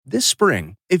This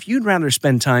spring, if you'd rather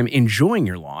spend time enjoying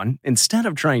your lawn instead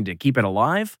of trying to keep it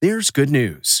alive, there's good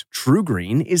news.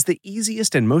 TruGreen is the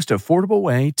easiest and most affordable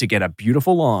way to get a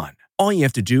beautiful lawn. All you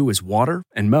have to do is water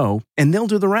and mow, and they'll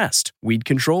do the rest. Weed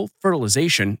control,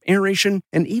 fertilization, aeration,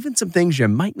 and even some things you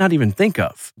might not even think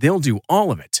of. They'll do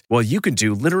all of it, while you can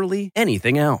do literally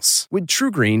anything else. With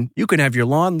TruGreen, you can have your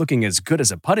lawn looking as good as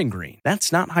a putting green.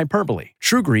 That's not hyperbole.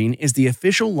 TruGreen is the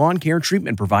official lawn care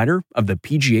treatment provider of the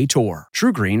PGA Tour.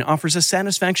 TruGreen offers a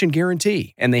satisfaction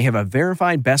guarantee, and they have a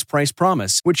verified best price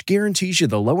promise, which guarantees you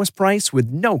the lowest price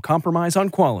with no compromise on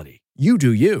quality. You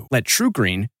do you. Let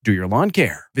TruGreen do your lawn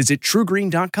care. Visit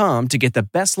TruGreen.com to get the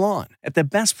best lawn at the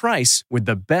best price with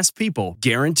the best people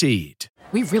guaranteed.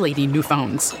 We really need new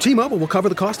phones. T-Mobile will cover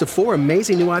the cost of 4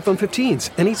 amazing new iPhone 15s,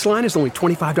 and each line is only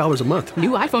 $25 a month.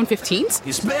 New iPhone 15s?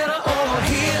 It's better over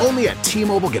here. Only at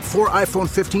T-Mobile, get 4 iPhone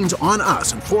 15s on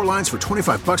us and 4 lines for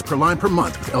 $25 per line per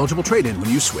month with eligible trade-in when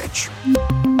you switch.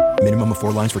 Minimum of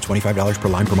 4 lines for $25 per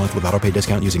line per month with autopay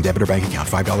discount using debit or bank account.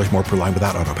 $5 more per line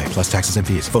without autopay, plus taxes and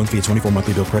fees. Phone fee at 24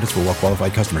 monthly bill credits for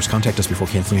well-qualified customers. Contact us before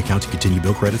canceling account to continue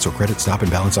bill credits or credit stop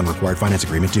and balance on required finance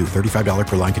agreement due. $35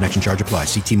 per line connection charge applies.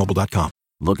 See T-Mobile.com.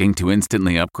 Looking to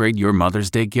instantly upgrade your Mother's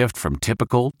Day gift from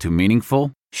typical to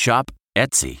meaningful? Shop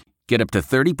Etsy. Get up to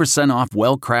 30% off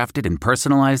well-crafted and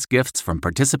personalized gifts from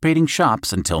participating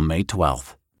shops until May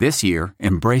 12th. This year,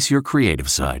 embrace your creative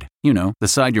side. You know, the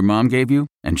side your mom gave you.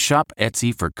 And shop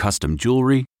Etsy for custom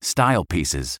jewelry, style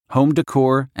pieces, home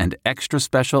decor, and extra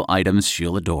special items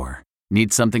she'll adore.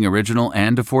 Need something original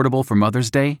and affordable for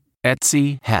Mother's Day?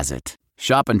 Etsy has it.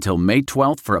 Shop until May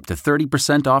 12th for up to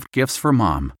 30% off gifts for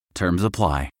mom. Terms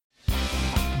apply.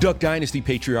 Duck Dynasty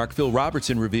patriarch Phil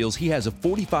Robertson reveals he has a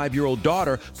 45-year-old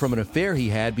daughter from an affair he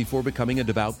had before becoming a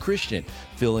devout Christian.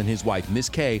 Phil and his wife, Miss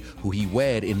Kay, who he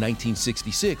wed in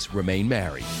 1966, remain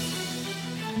married.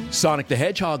 Sonic the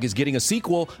Hedgehog is getting a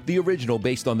sequel. The original,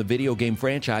 based on the video game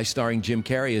franchise starring Jim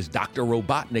Carrey as Dr.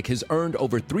 Robotnik, has earned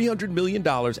over $300 million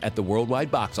at the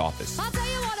worldwide box office.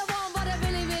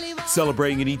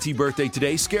 Celebrating an E.T. birthday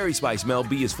today, Scary Spice Mel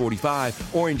B is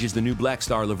 45, Orange is the New Black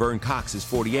star Laverne Cox is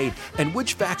 48, and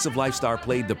which Facts of Life star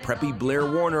played the preppy Blair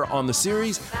Warner on the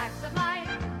series?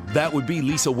 That would be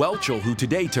Lisa Whelchel, who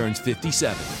today turns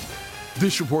 57.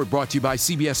 This report brought to you by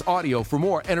CBS Audio. For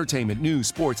more entertainment, news,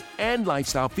 sports, and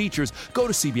lifestyle features, go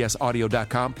to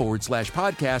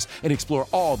cbsaudio.com/podcast and explore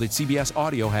all that CBS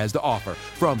Audio has to offer.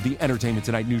 From the Entertainment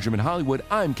Tonight newsroom in Hollywood,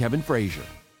 I'm Kevin Frazier.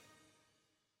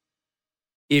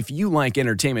 If you like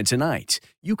Entertainment Tonight,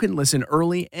 you can listen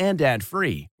early and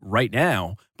ad-free right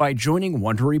now by joining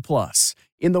Wondery Plus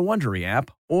in the Wondery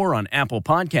app or on Apple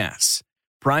Podcasts.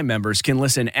 Prime members can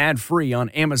listen ad-free on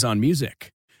Amazon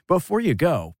Music. Before you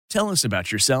go, tell us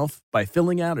about yourself by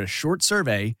filling out a short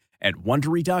survey at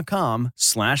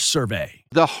Wondery.com/survey.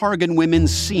 The Hargan women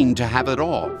seemed to have it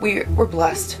all. We were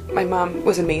blessed. My mom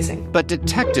was amazing. But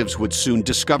detectives would soon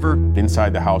discover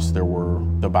inside the house there were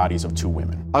the bodies of 2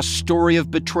 women. A story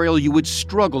of betrayal you would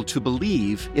struggle to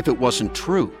believe if it wasn't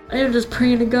true. I am just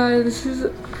praying to God, this is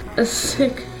a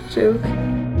sick joke.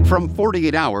 From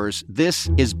 48 Hours, this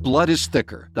is Blood is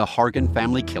Thicker, The Hargan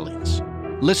Family Killings.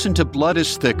 Listen to Blood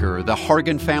is Thicker, The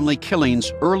Hargan Family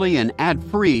Killings early and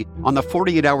ad-free on the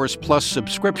 48 Hours Plus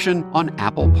subscription on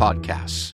Apple Podcasts.